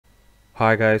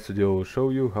Hi guys, today I will show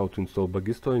you how to install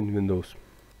Bagisto in Windows.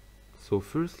 So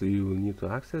firstly you will need to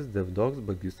access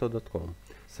devdocs.bagisto.com.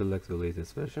 Select the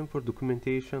latest version for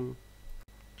documentation.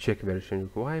 Check version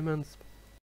requirements.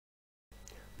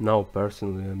 Now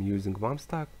personally I'm using WAMP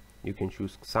stack. You can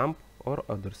choose XAMPP or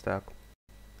other stack.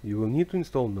 You will need to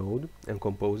install Node and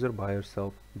Composer by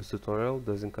yourself. This tutorial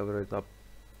doesn't cover it up.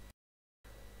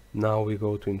 Now we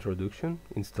go to Introduction,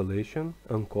 Installation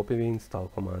and copy the install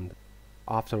command.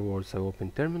 Afterwards I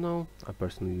open Terminal. I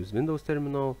personally use Windows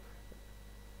Terminal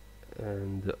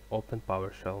and open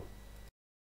PowerShell.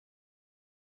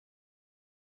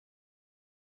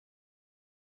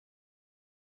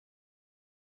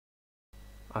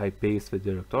 I paste the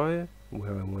directory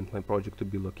where I want my project to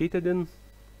be located in.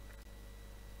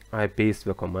 I paste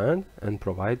the command and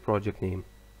provide project name.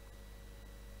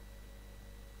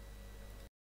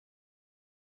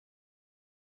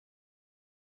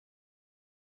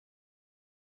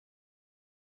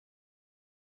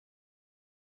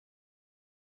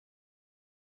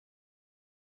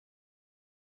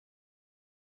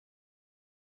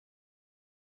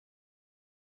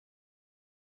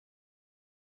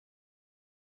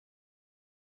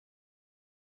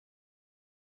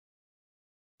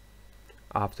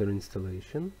 After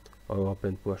installation, I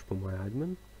open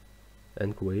push.myadmin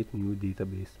and create new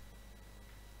database.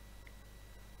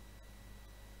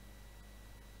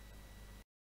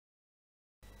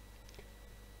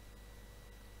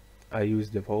 I use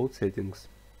default settings.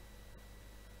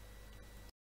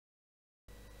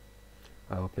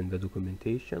 I open the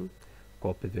documentation,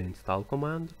 copy the install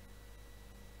command,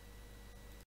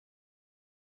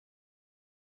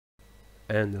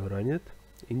 and run it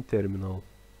in terminal.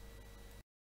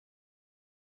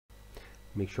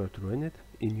 Make sure to run it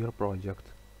in your project.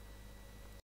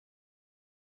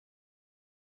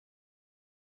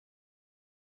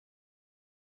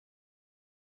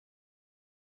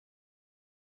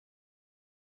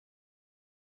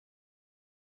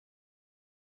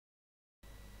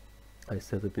 I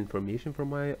set up information for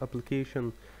my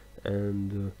application,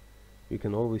 and you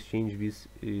can always change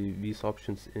these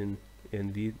options in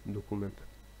NV document.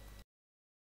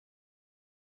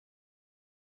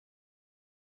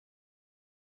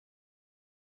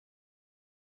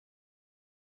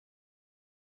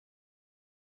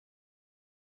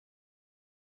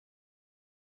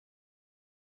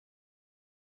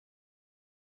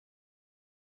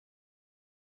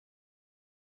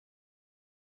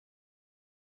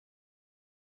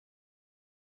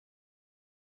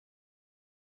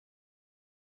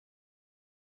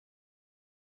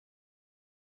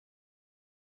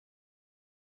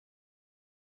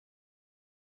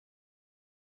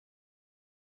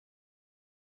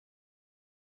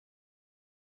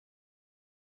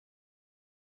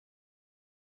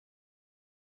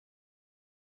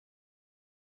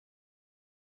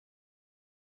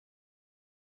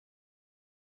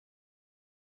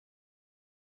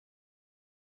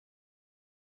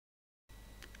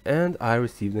 And I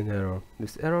received an error.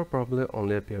 This error probably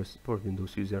only appears for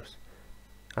Windows users.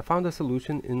 I found a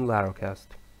solution in Laravel.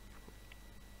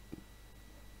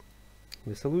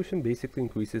 The solution basically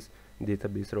increases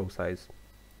database row size.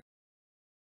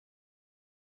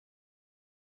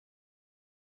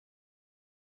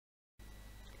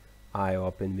 I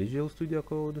open Visual Studio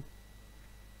Code.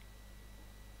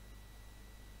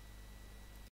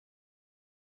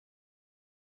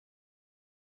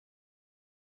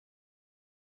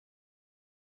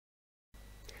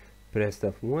 Press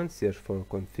F1, search for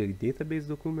config database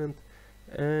document,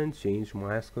 and change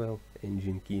MySQL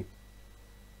engine key.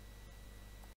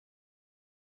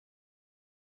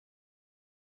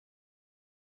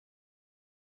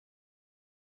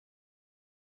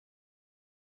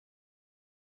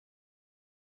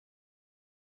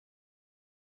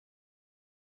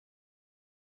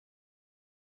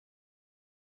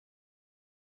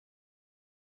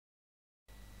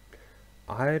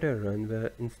 I rerun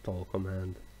the install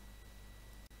command.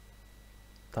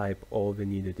 Type all the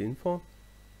needed info.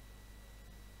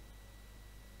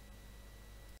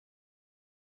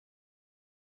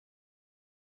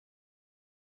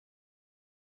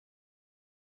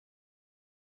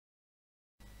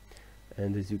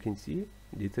 And as you can see,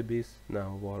 database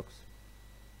now works.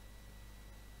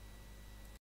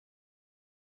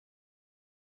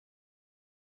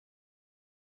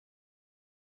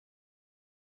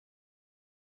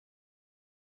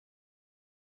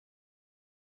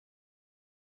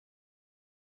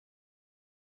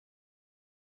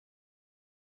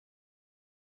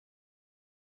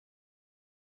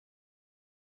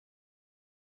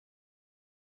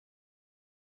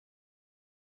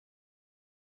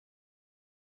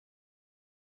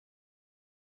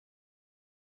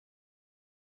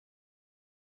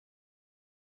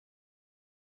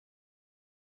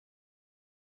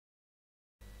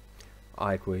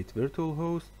 I create virtual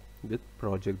host with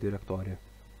project directory.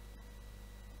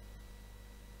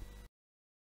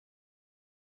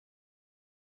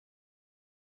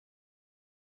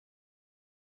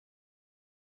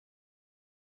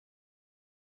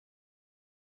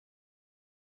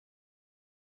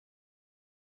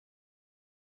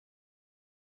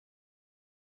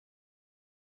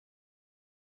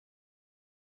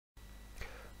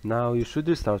 Now you should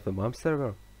restart the WAMP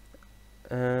server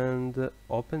and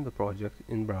open the project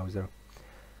in browser.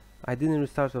 I didn't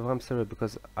restart the WAMP server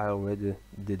because I already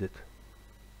did it.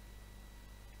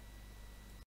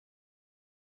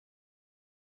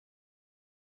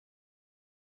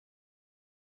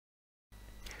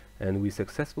 And we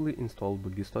successfully installed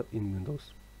Bagisto in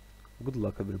Windows. Good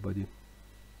luck, everybody.